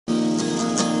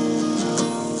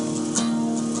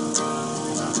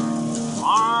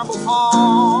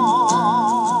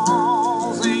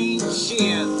Falls ain't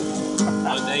shit,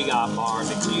 but they got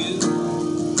barbecue.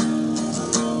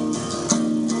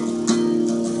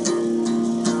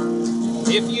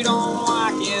 If you don't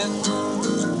like it,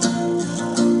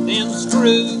 then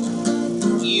screw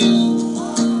you.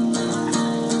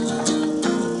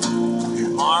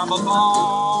 Marble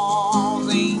Falls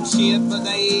ain't shit, but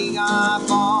they got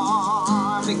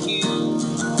barbecue.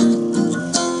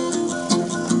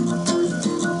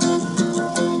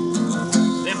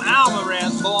 Them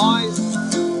Alvarez boys,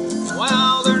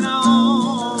 well, they're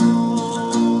known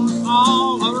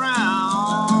all around.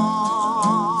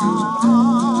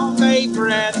 They've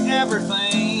read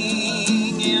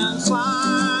everything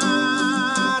inside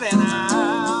and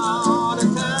out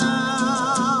of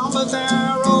town, but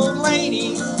they're old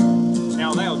ladies,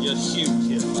 now they'll just shoot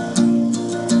you.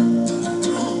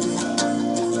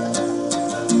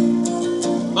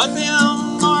 But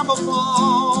them Marble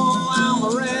Falls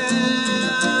Alvarez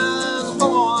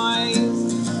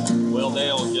boys, well,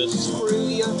 they'll just screw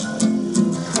you.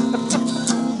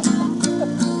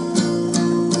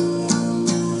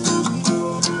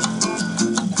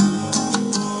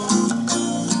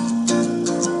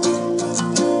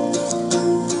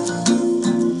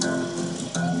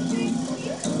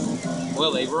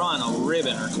 Well, they run a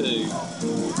ribbon or two,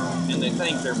 and they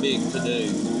think they're big to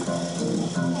do,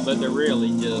 but they're really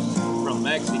just from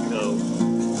Mexico.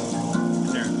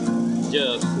 They're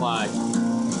just like,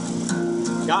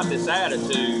 got this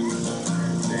attitude.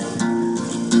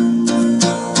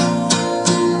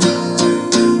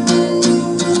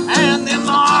 And them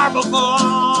Marble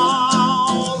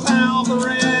Falls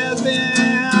Alvarez boys,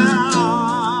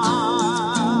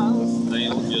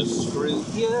 they'll just screw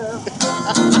you.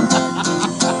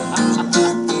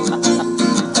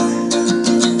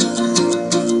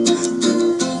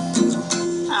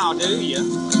 How do you?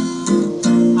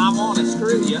 I want to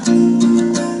screw you.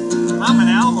 I'm an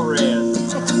Alvarez.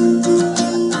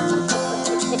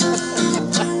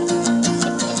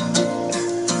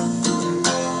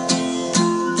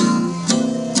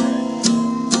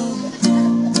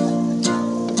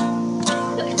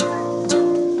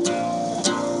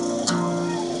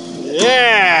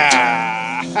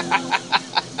 Yeah!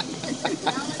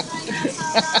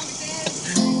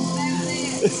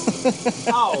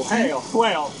 Oh, hell,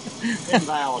 well, in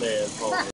Valdez, boy.